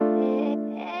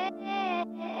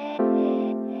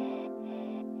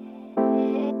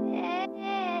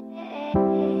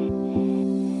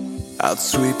I'd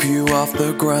sweep you off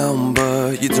the ground,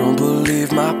 but you don't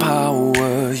believe my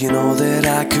power. You know that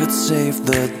I could save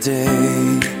the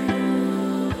day.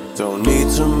 Don't need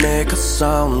to make a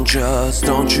sound, just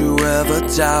don't you ever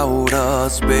doubt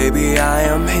us. Baby, I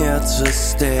am here to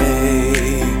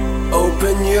stay.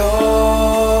 Open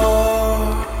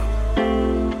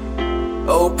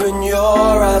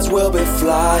your eyes, we'll be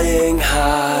flying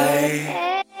high.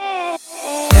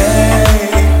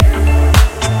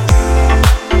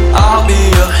 I'll be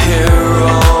your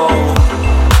hero.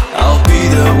 I'll be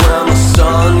there when the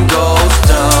sun goes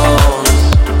down.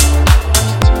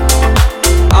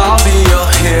 I'll be your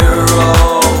hero.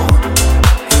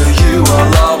 Here you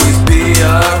will always be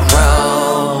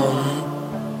around.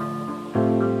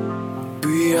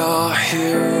 Be our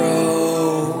hero.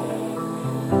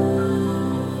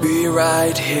 Be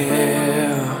right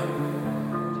here.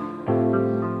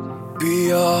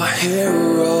 Be our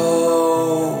hero.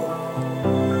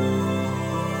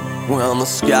 When the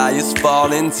sky is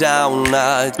falling down,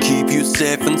 I'd keep you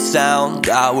safe and sound.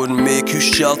 I would make you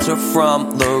shelter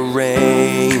from the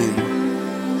rain.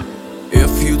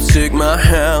 If you take my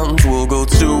hand, we'll go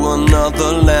to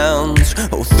another land.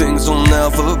 Oh, things will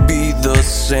never be the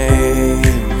same.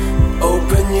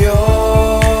 Open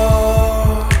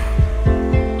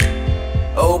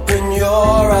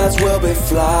your eyes, we'll be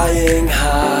flying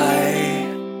high.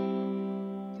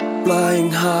 Flying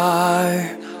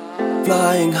high.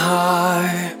 Flying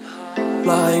high,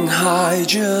 flying high,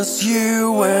 just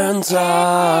you and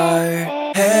I.